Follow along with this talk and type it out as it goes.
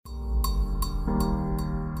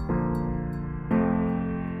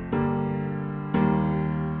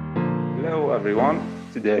everyone.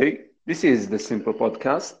 Today, this is the Simple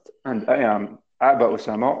Podcast, and I am Aba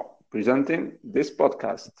Osama presenting this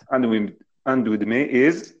podcast. And with me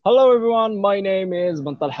is Hello everyone, my name is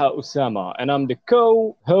Bantalha Usama and I'm the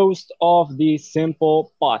co-host of the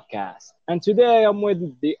Simple Podcast. And today I'm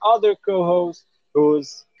with the other co-host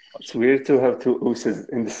who's it's weird to have two Uses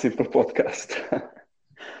in the Simple Podcast.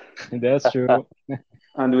 that's true.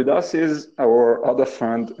 And with us is our other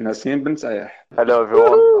friend Nassim bin Sayeh. Hello,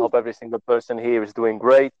 everyone. I hope every single person here is doing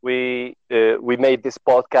great. We made this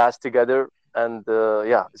podcast together, and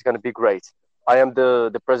it's going to be great. I am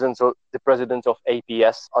the president of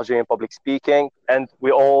APS, Algerian Public Speaking, and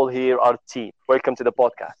we all here are a team. Welcome to the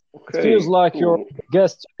podcast. It feels like you're cool. a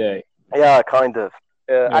guest today. Yeah, kind of.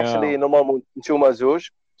 Yeah. Actually, normal two manzouj,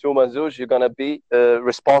 you're gonna be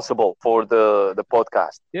responsible for the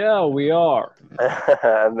podcast. Yeah, we are.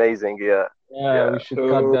 Amazing, yeah. Yeah, we should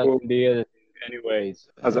cut that in the edit anyways.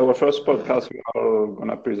 As our first podcast, we are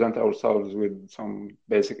gonna present ourselves with some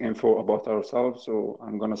basic info about ourselves. So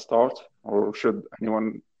I'm gonna start, or should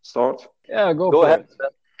anyone start? Yeah, go Go for ahead.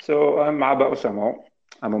 it. So I'm Aba Osama.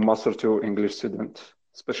 I'm a Master 2 English student,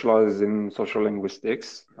 specialized in social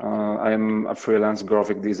linguistics. I'm a freelance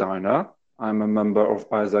graphic designer. I'm a member of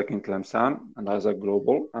Isaac in Tlemcen and Isaac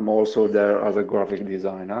Global. I'm also there as a graphic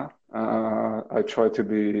designer. I try to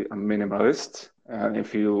be a minimalist. And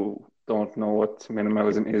if you don't know what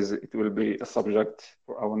minimalism is, it will be a subject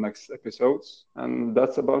for our next episodes. And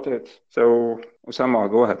that's about it. So, Osama,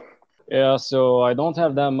 go ahead. Yeah, so I don't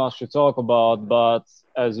have that much to talk about, but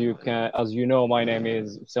as you know, my name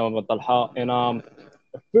is Usama Bantalha and I'm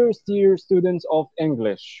a first year student of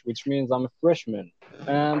English, which means I'm a freshman.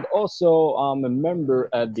 And also, I'm a member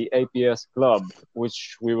at the APS club,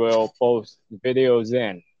 which we will post videos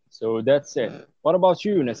in. So that's it. What about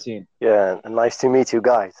you, Nassim? Yeah, nice to meet you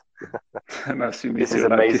guys. Nice to meet This you, is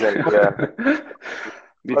amazing. Yeah.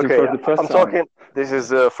 Meeting Okay, for the first I'm time. talking. This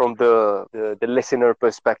is from the listener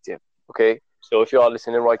perspective. Okay, so if you are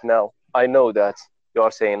listening right now, I know that you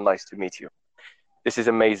are saying nice to meet you. This is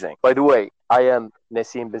amazing. By the way, I am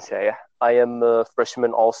Nassim bin Sayeh. I am a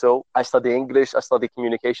freshman also. I study English. I study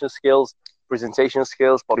communication skills, presentation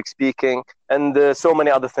skills, public speaking, and so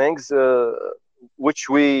many other things, which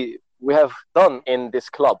we have done in this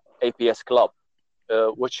club, APS club,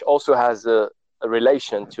 which also has a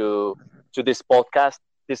relation to this podcast,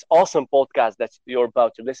 this awesome podcast that you're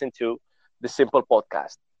about to listen to, the Simple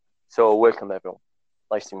Podcast. So welcome, everyone.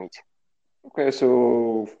 Nice to meet you. Okay,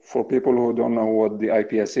 so for people who don't know what the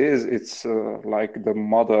IPS is, it's like the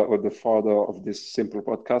mother or the father of this simple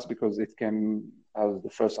podcast because it came as the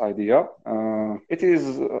first idea. It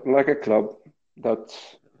is like a club that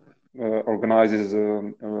organizes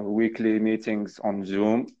weekly meetings on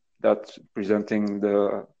Zoom that presenting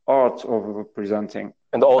the art of presenting.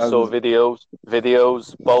 And also As-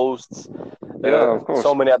 videos, posts, Yeah, of course.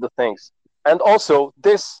 so many other things. And also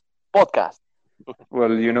this podcast.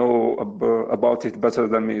 Well, you know about it better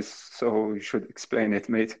than me, so you should explain it,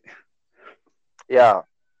 mate. Yeah.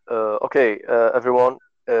 Okay, everyone.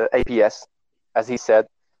 APS, as he said,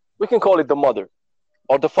 we can call it the mother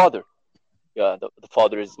or the father. Yeah, the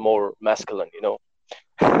father is more masculine, you know.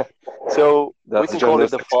 So we That's can call gender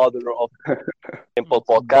it the sex. father of Simple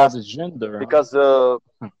About Podcast the gender.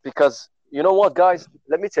 because you know what, guys.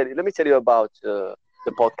 Let me tell you about the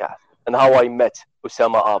podcast and how I met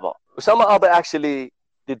Usama Aba. Usama Aba actually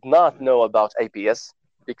did not know about APS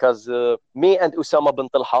because me and Usama bin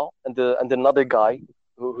Talha and another guy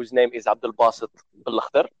whose name is Abdul Basit Al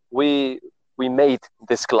Lakhtar, we made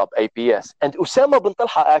this club APS, and Usama bin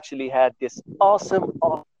Talha actually had this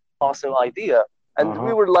awesome idea, and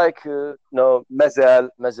we were like, no, mazal,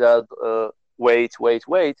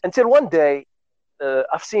 wait, until one day.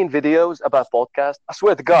 I've seen videos about podcast. I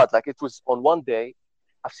swear to God, like it was on one day.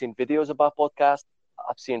 I've seen videos about podcast.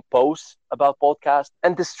 I've seen posts about podcast,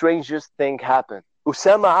 and the strangest thing happened.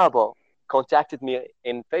 Usama Aba contacted me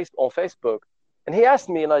on Facebook, and he asked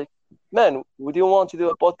me like, "Man, would you want to do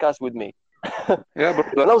a podcast with me?" Yeah, but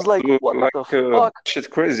And I was like, "What like the fuck?" shit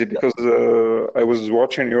crazy because I was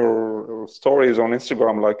watching your stories on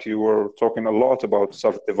Instagram, like you were talking a lot about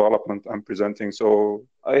self-development and presenting. So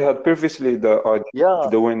I had previously the idea Yeah,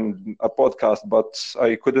 of doing a podcast, but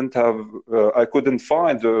I couldn't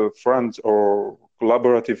find friends or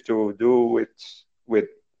collaborative to do it with,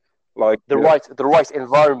 like the right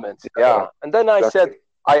environment. Yeah, and then exactly.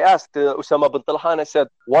 I asked Usama bin Talha, and I said,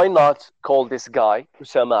 why not call this guy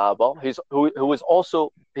Usama Aba? Who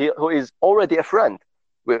is already a friend.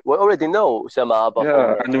 We already know Usama Aba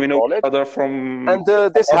Yeah, from and we know each college, other from and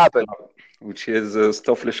this happened. which is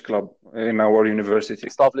Stufflish Club in our university.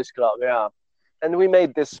 Established club, yeah. and we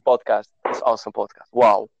made this podcast, this awesome podcast.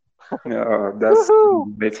 Wow. Yeah, that's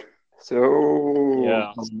Woohoo! great. So,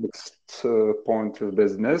 Yeah. the next point of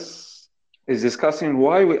business is discussing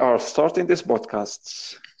why we are starting this podcast.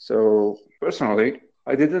 So, personally,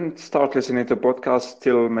 I didn't start listening to podcasts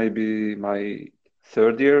till maybe my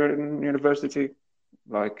third year in university,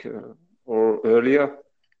 like or earlier.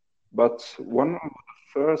 But one of the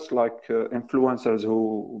first influencers who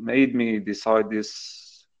made me decide this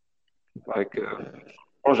like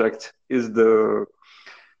project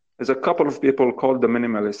is a couple of people called the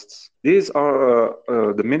minimalists. These are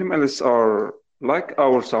the minimalists are like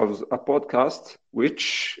ourselves, a podcast which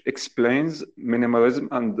explains minimalism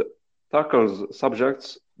and tackles subjects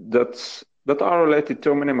that are related to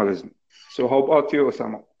minimalism. So how about you,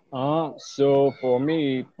 Osama? So for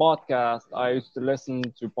me, podcast, I used to listen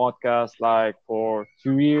to podcasts like for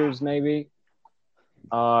 2 years maybe.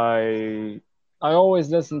 I I always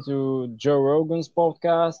listen to Joe Rogan's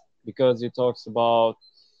podcast because he talks about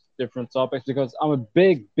different topics because I'm a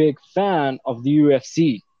big fan of the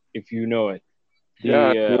UFC, if you know it.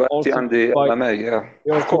 Yeah, The UFC and Ultimate the Fight, MMA, yeah.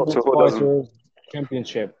 the Of course, Ultimate who doesn't? Fighters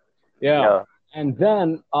Championship. Yeah. Yeah. And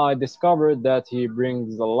then I discovered that he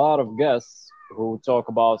brings a lot of guests who talk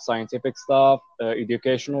about scientific stuff,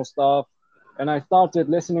 educational stuff, and I started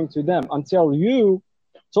listening to them until you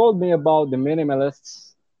told me about the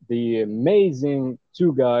minimalists, the amazing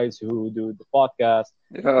two guys who do the podcast,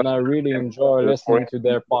 Yeah, and I really enjoy sorry, listening to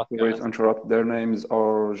their sorry to podcast. interrupt. Their names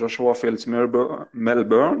are Joshua Fields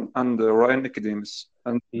Melbourne and Ryan Nicodemus.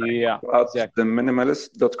 And Yeah, at exactly.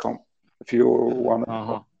 theminimalist.com if you want to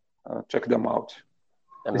Uh-huh. check them out.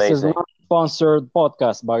 This is Amazing. not a sponsored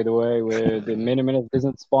podcast, by the way, where the Minimalist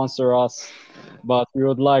doesn't sponsor us, but we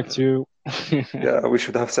would like to. Yeah, we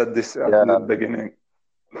should have said this at Yeah. the beginning.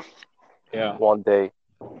 Yeah. One day.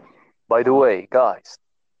 By the way, guys,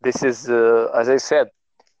 this is, as I said,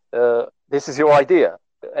 this is your idea,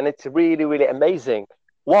 and it's really, really amazing.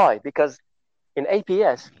 Why? Because in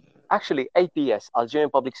APS, actually, APS,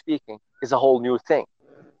 Algerian Public Speaking, is a whole new thing.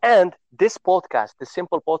 And this podcast, the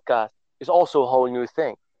simple podcast, is also a whole new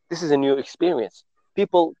thing. This is a new experience.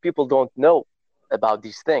 People don't know about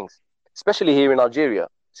these things, especially here in Algeria.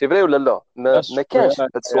 C'est vrai ولا لا؟ That's ما true. كانش Yeah, هاد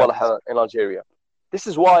الصوالح in Algeria. This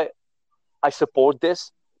is why I support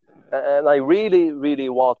this, and I really, really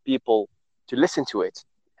want people to listen to it.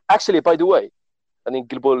 Actually, by the way,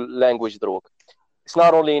 نقلبوا language دروك. It's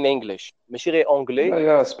not only in English. ماشي غير Yeah, anglais.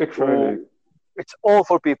 yeah, speak freely. It's all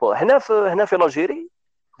for people. هنا في الجيري,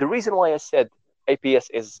 the reason why I said APS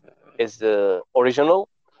is original.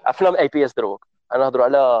 افلام APS دروك. انا نهضروا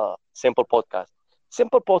على simple podcast.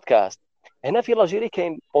 Simple podcast. هنا في الجيري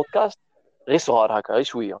كاين بودكاست غير صغار هكا غير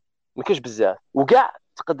شويه. ما كاينش بزاف. وكاع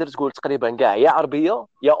تقدر تقول تقريبا كاع يا عربيه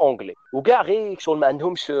يا اونجلي. وكاع غير شغل ما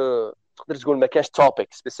عندهمش تقدر تقول ما كاينش topic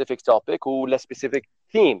specific topic ولا specific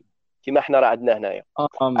theme كيما احنا راه عندنا هنايا.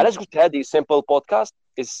 علاش قلت هذه simple podcast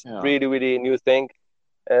is Yeah. really really new thing,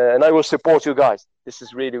 and I will support you guys. This is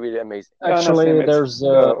really really amazing. Yeah, Actually, Nassim, there's a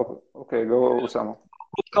yeah, okay, go Osama.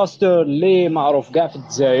 podcaster اللي معروف كاع في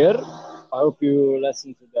الجزائر. I hope you listen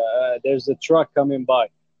to that. There's a truck coming by.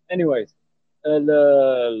 Anyways,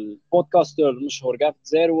 البودكاستر المشهور كاع في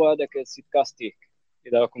الجزائر هو هذاك سيد كاستيك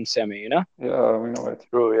إذا راكم سامعينه. Yeah, we know it.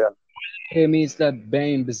 True, yeah. ميزة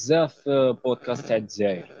باين بزاف في بودكاست تاع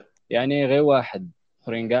الجزائر، يعني غير واحد،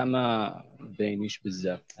 اخرين كاع ما باينيش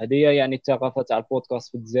بزاف. هذه هي يعني الثقافه تاع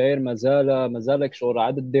البودكاست في الجزائر مازال شغل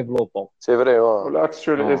عاد ديفلوبو. C'est vrai. Well,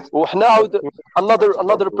 actually, it's وحنا عاود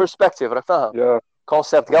another perspective راك فاهم. yeah,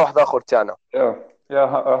 concept كاع واحد اخر تاعنا. yeah,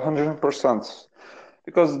 100%.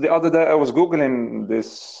 Because the other day I was Googling this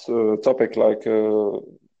topic, like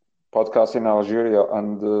podcast in Algeria,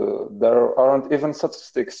 and there aren't even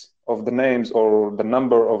statistics of the names or the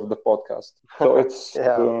number of the podcast. So it's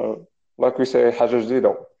Yeah. like we say, حاجة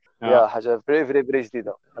جديدة. Yeah, حاجة very very very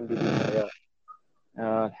جديدة. الحمد لله.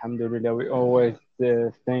 Alhamdulillah, we always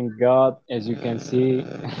thank God. As you can see,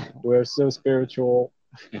 we're so spiritual.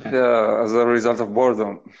 Yeah, as a result of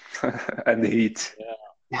boredom and heat.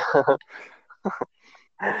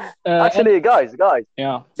 Actually, guys,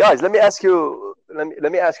 Yeah. let me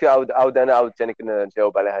ask you عاود انا ثاني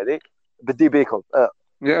نجاوب على هذه. بدي بيكم.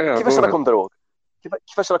 Yeah, كيفاش go ahead. راكم دروك؟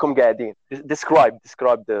 كيفاش راكم قاعدين؟ describe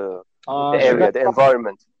the area, the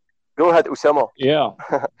environment. Go ahead, Osama. Yeah.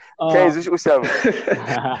 كاين زوج أسامة.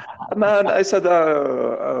 Man, I said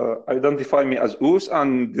identify me as Us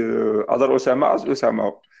and other Osama as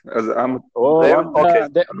Osama. As I'm Okay.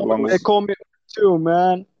 They call me too,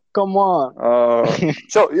 man. Come on.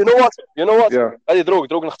 So you know what? Yeah. هذه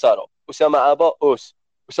دروك نختاروا. أسامة عابا أوس.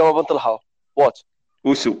 أسامة بن طلحة. What?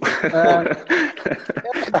 Usu. Uh,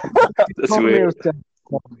 That's call me weird. Osama.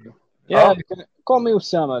 Call me. Yeah, Huh? you can call me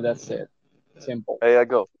Osama. That's it. Simple. There you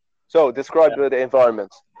go. So describe the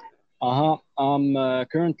environment. I'm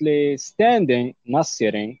currently standing, not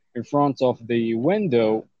sitting, in front of the window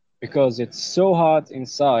because it's so hot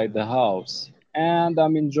inside the house, and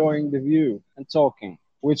I'm enjoying the view and talking,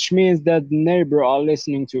 which means that the neighbor are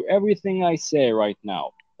listening to everything I say right now,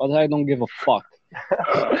 but I don't give a fuck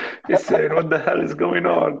He's saying, what the hell is going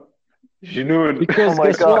on? Junoon. Oh because my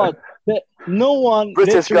guess God. what? No one,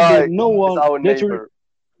 British guy is our literally, neighbor.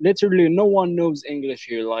 literally, no one knows English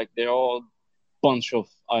here. Like they're all bunch of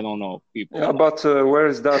I don't know people. Yeah, but where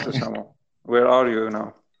is that, Osama? Where are you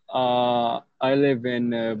now? I live in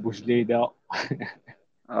Boujlida,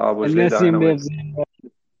 Abu and Jlida, I Nassim know it. lives in.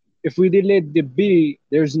 If we delete the B,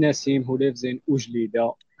 there's Nassim who lives in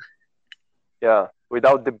Ujlida. Yeah,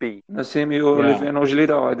 without the B. Nassim, you live Yeah, in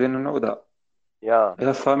Ujlida? I didn't know that. Yeah, I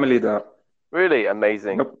have family there. really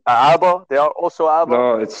amazing. Yep. Aba, they are also Aba.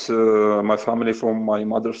 No, it's my family from my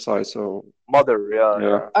mother's side, so Mother, yeah,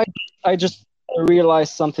 yeah. yeah. I just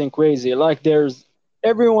realized something crazy. Like there's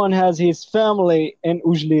everyone has his family in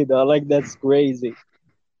Ujlida. Like that's crazy.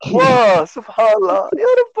 Wow, subhanallah.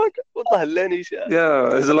 Ya Rabbak. والله هلاني شاء.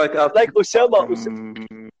 Yeah, it's like up Like Osama,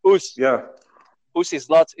 Us yeah.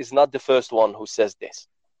 is not the first one who says this.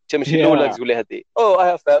 مش الأولى Yeah, تقول لي هذه. Oh, I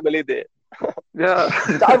have family there. Yeah.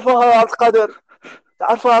 تعرفها عبد القادر؟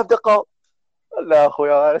 تعرفها عبد القادر؟ لا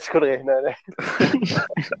أخويا أنا شكون غير هنا.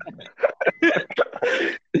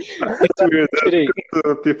 It's weird.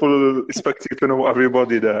 People expect you to know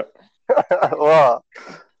everybody there. Wow.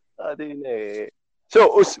 هذه.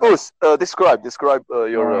 So, describe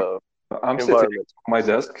your I'm sitting environment. at my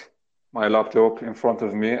desk, my laptop in front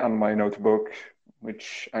of me, and my notebook,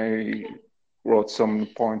 which I wrote some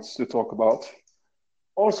points to talk about.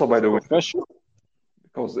 Also, by the way, professional.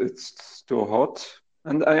 because it's too hot.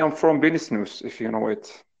 And I am from Binisnus, if you know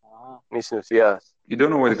it. Nisnus, yes. You don't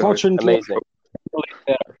know it, guys. Unfortunately, Amazing.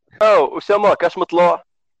 Oh, Osama, كاش مطلع.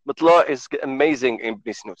 مطلع is amazing in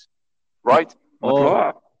Nisnus, right?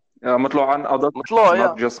 مطلوع. Yeah, مطلوع عن other, مطلع,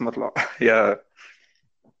 not yeah. just مطلع. Yeah.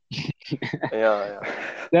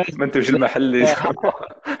 Yeah. منتج المحلي.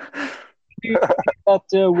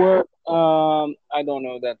 that word. I don't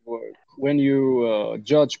know that word. When you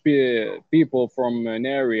judge people from an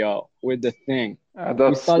area with the thing, we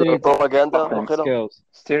That's studied Propaganda. skills,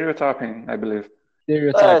 stereotyping, I believe.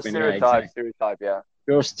 stereotyping. Yeah, exactly. Stereotype, yeah.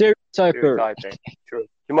 You're a stereotyper. Stereotyping. True.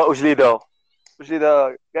 كما أجليدا.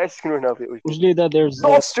 أجليدا قاعد يسكنوا هنا في أجليدا. Usually that there's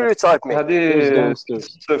Don't stereotype me. there's هذه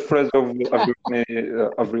gangsters. the phrase of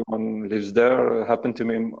everyone lives there happened to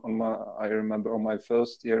me I remember on my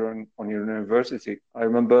first year on university. I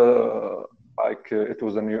remember it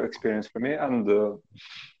was a new experience for me, and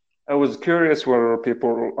I was curious where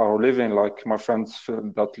people are living, like my friends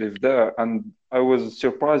that live there, and I was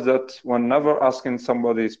surprised that whenever asking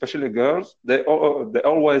somebody, especially girls, they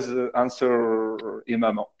always answer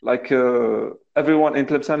Imamo. Like everyone in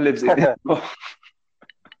Tlemcen lives in Imamo.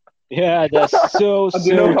 Yeah, that's so And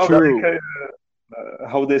you know true.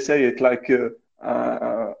 how they say it, like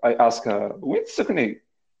I ask her, وين تسكني؟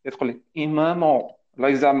 تقول لي إمامو.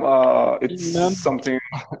 Like it's Imam. something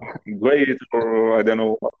great or I don't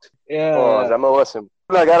know what. Yeah. زعما واسم.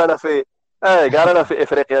 لا قال أنا في قال أنا في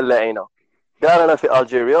إفريقيا اللعينة. قال أنا في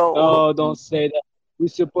ألجيريا. Oh, don't say that. You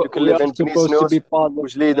can We live are in supposed to be part of.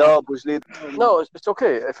 بوجليدة. No, it's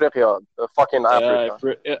okay. إفريقيا, fucking Africa.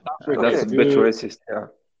 Africa That's is a bit good. racist, yeah.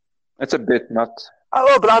 It's a bit not.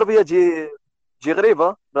 بالعربية تجي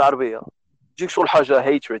غريبة بالعربية. تجيك شغل حاجة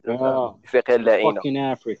hatred. إفريقيا اللعينة. Fucking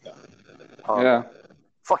Africa. Yeah.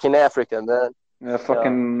 Fucking Africa, man. Yeah,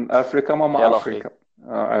 fucking Africa, Mama Yeah, Africa.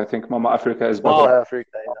 I think Mama Africa is Wow. better.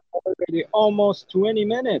 Africa, yeah. Already almost 20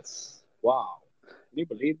 minutes. Wow. Can you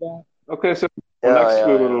believe that? Okay, so next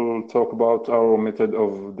we will talk about our method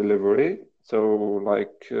of delivery. So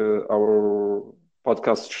like our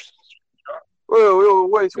podcast.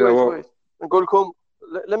 Wait. نقول لكم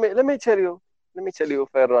let me tell you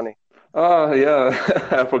فين راني. Yeah,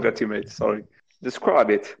 I forgot you, mate. Sorry. Describe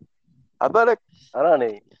it. عبالك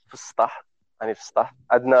راني في السطح. راني في السطح.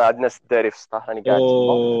 عندنا سداري في السطح. راني قاعد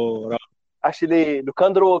تما. Actually لو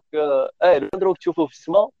كان دروك تشوفوا في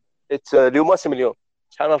السماء. اليوم اسم اليوم.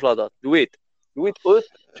 شحال في لادات؟ دويت اوت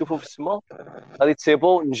تشوفوا في السماء. غادي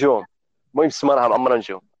تصيبوا نجوم. المهم السماء راه معمرة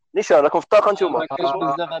نجوم. نيشان راكم في الطاقة نتوما. ما كاينش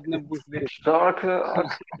بزاف عندنا بوجليد.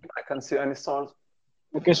 I can see any stars.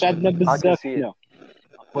 ما كاينش عندنا بزاف هنا.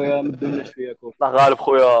 خويا ما دولنا شويه كوف. الله غالب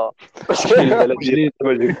خويا. وجليد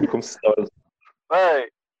بجيب لكم stars.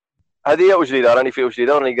 هذه هي وجليده. راني في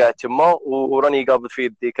وجليده وراني قاعد تما وراني قابض في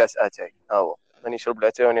يدي كاس اتاي. ها هو ثاني يشرب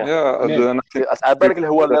العتاونية. Yeah, the nothing على بالك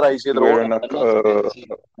الهواء اللي راه يجي you were ضروري.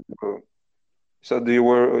 in said you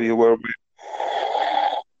were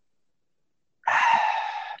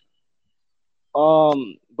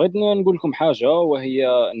بغيت نقول لكم حاجه، وهي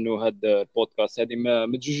انه هاد البودكاست هذه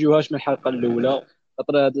ما تجوجوهاش من الحلقه الاولى،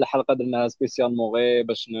 خاطر هاد الحلقه درناها سبيسيالمون غير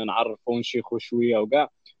باش نعرفوا ونشيخوا شويه وكاع.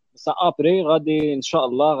 بس ابري غادي ان شاء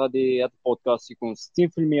الله غادي هاد البودكاست يكون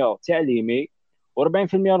 60% تعليمي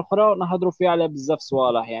و40% الاخرى نهضروا فيها على بزاف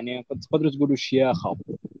صوالح، يعني تقدروا تقولوا شياخه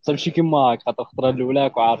تمشي كيما هاك، خاطر الخطره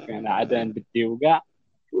الاولى وعارفين انا عاده نبدي وكاع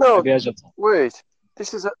No, بها جات. wait.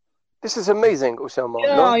 This is amazing, Osama.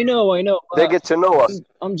 Yeah, No, I know. they get to know us.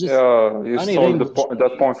 I'm just yeah, you any stole language.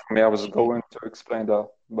 that point from me. I was going to explain that,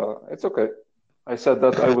 but it's okay. I said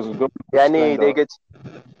that I was going to يعني explain they that. get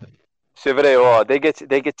c'est vrai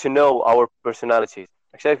they get to know our personalities.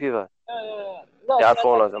 شايف كيف؟ لا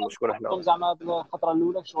يعرفونا زعما شكون احنا. زعما الخطره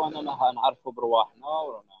الاولى شو انا نعرفوا برواحنا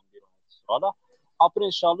ورانا نديروا هذا الصراحه. ابري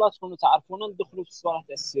ان شاء الله تكونوا تعرفونا ندخلوا في الصوالح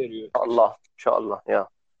تاع السيريو ان شاء الله yeah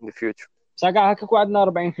in the future. بصح كاع هكاك عندنا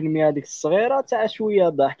 40% هذيك الصغيره تاع شويه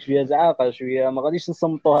ضحك شويه زعاقه شويه، ما غاديش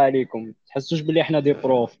نصمتوها عليكم تحسوش بلي احنا دي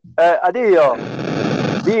بروف. هذه هي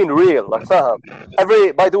being real. like فاهم.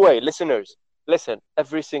 By the way, listeners, listen.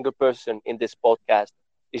 Every single person in this podcast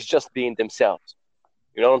is just being themselves.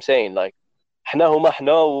 You know what I'm saying? Like احنا هما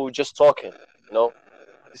احنا و just talking. You know,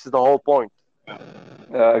 this is the whole point.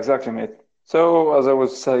 Yeah, exactly, mate. So, as I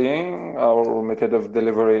was saying, our method of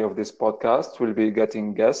delivery of this podcast will be getting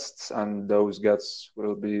guests, and those guests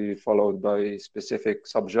will be followed by specific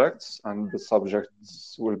subjects, and the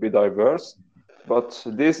subjects will be diverse. But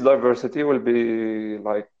this diversity will be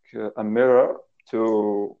like a mirror to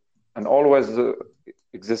an always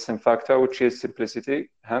existing factor, which is simplicity,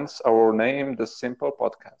 hence our name, The Simple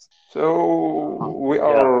Podcast. So we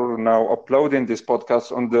are now uploading this podcast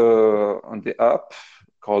on the app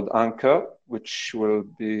called Anchor, which will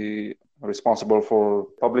be responsible for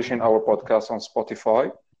publishing our podcast on Spotify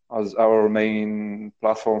as our main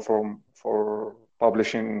platform for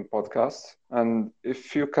publishing podcasts. And if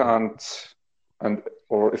you can't,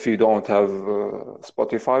 or if you don't have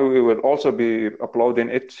Spotify, we will also be uploading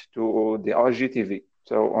it to the IGTV.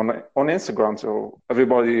 So on Instagram, so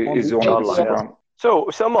everybody is on Instagram. So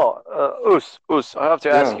Osama, Us, I have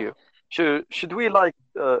to ask you. Should we like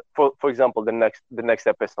for example the next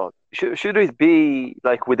episode should it be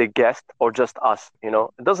like with a guest or just us? You know,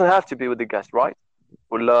 it doesn't have to be with the guest, right?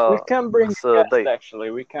 We can bring guests, actually.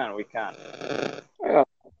 We can. Yeah.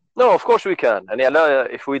 No, of course we can. And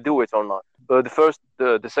yeah, if we do it or not.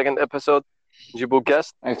 The second episode, نجيبو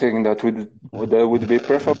guest. I think that would be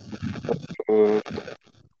perfect.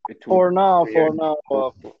 For now,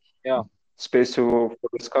 yeah. Space for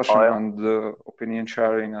discussion and opinion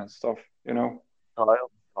sharing and stuff, you know.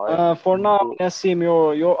 For now, Nassim,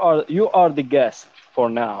 you are the guest for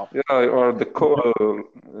now. Yeah, you are the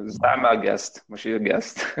Zama guest, ماشي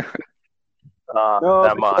guest. No,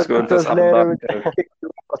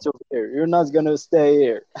 because later you're not gonna stay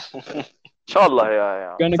here. ان شاء الله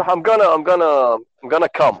يا صح. I'm gonna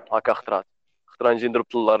come هكا خطرات نجي نضرب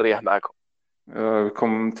الريح معاكم.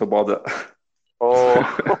 Come to bother. Oh.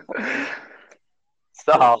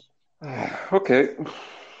 Stop. Okay,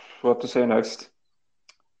 what to say next?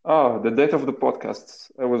 The date of the podcast.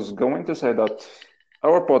 I was going to say that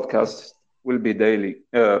our podcast will be daily.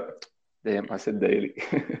 Damn, I said daily.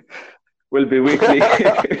 Will be weekly.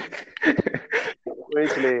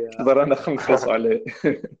 Weekly.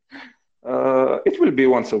 It will be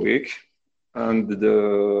once a week, and the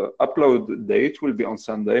upload date will be on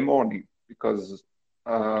Sunday morning because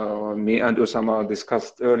me and Osama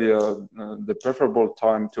discussed earlier the preferable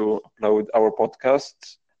time to upload our podcast,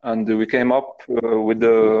 and we came up with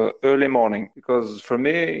the early morning because for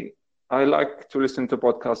me, I like to listen to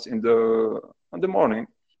podcasts in the morning.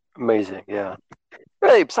 Amazing, yeah.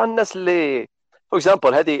 Hey, بصح الناس اللي for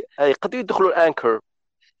example هذه قد يدخلوا الانكر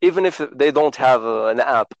even if they don't have an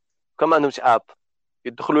app. كما عندهمش app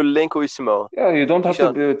يدخلوا اللينك ويسمعوا. Yeah, you don't have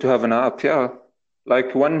to have an app. Yeah,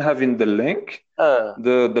 like when having the link,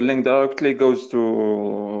 the link directly goes to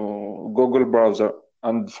Google browser,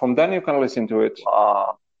 and from then you can listen to it.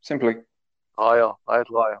 Simply.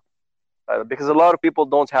 Because a lot of people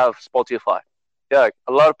don't have Spotify. Yeah,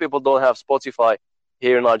 a lot of people don't have Spotify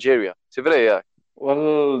here in Nigeria. C'est vrai, yeah.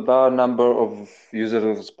 Well, the number of users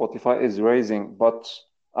of Spotify is rising, but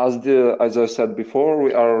as I said before,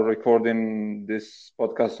 we are recording this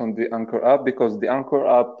podcast on the Anchor app because the Anchor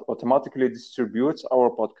app automatically distributes our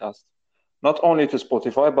podcast, not only to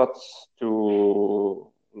Spotify, but to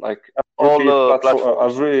like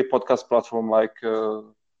every podcast platform, like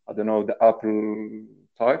I don't know, the Apple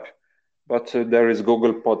type. but there is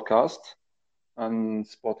Google Podcast and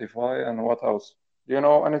Spotify, and what else? Do you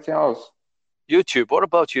know anything else? YouTube. What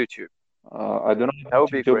about YouTube? I don't know That would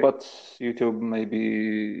about be YouTube, great. but YouTube maybe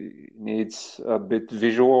needs a bit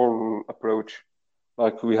visual approach.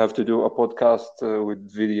 Like we have to do a podcast with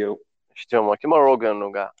video. شتيما كيما روغان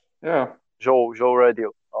وكاع Yeah, جو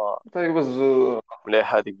راديو but it was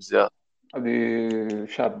مليح هذيك بزاف. هذه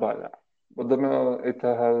شابة لا. But then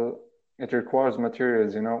it requires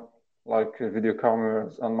materials, you know, like video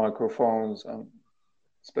cameras and microphones and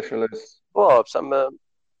specialists. بصح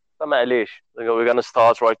معليش. We're gonna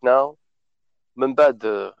start right now. من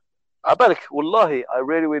بعد عبالك والله I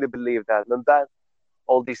really believe that من بعد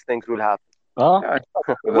all these things will happen. ها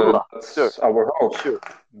والله That's sure. our hope. Sure.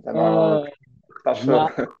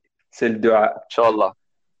 C'est le dua. إن شاء الله.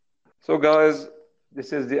 So guys,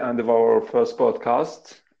 this is the end of our first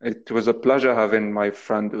podcast. It was a pleasure having my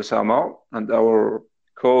friend Usama and our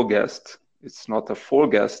co-guest. It's not a full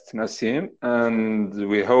guest, Nassim, and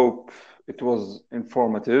we hope it was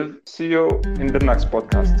informative. See you in the next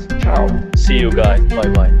podcast. Ciao. See you guys. Bye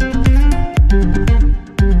bye.